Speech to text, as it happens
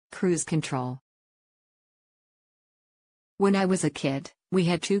Cruise control. When I was a kid, we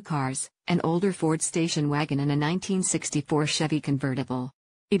had two cars, an older Ford station wagon and a 1964 Chevy convertible.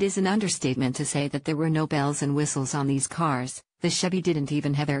 It is an understatement to say that there were no bells and whistles on these cars. The Chevy didn't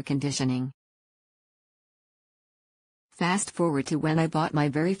even have air conditioning. Fast forward to when I bought my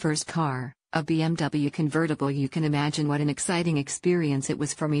very first car, a BMW convertible. You can imagine what an exciting experience it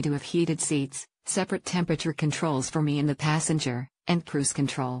was for me to have heated seats, separate temperature controls for me and the passenger, and cruise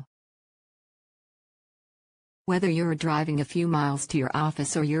control. Whether you're driving a few miles to your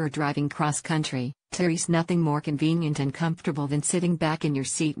office or you're driving cross-country, there's nothing more convenient and comfortable than sitting back in your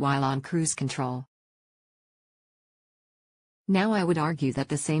seat while on cruise control. Now I would argue that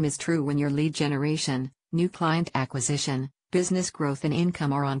the same is true when your lead generation, new client acquisition, business growth and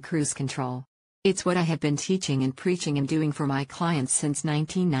income are on cruise control. It's what I have been teaching and preaching and doing for my clients since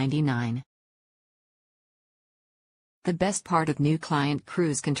 1999. The best part of new client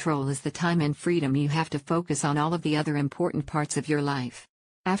cruise control is the time and freedom you have to focus on all of the other important parts of your life.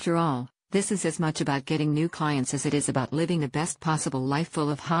 After all, this is as much about getting new clients as it is about living the best possible life full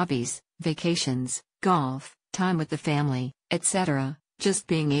of hobbies, vacations, golf, time with the family, etc., just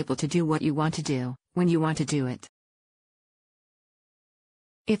being able to do what you want to do, when you want to do it.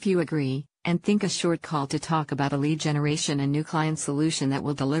 If you agree, and think a short call to talk about a lead generation and new client solution that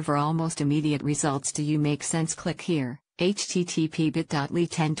will deliver almost immediate results to you makes sense, click here,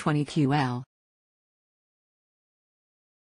 http://bit.ly1020ql.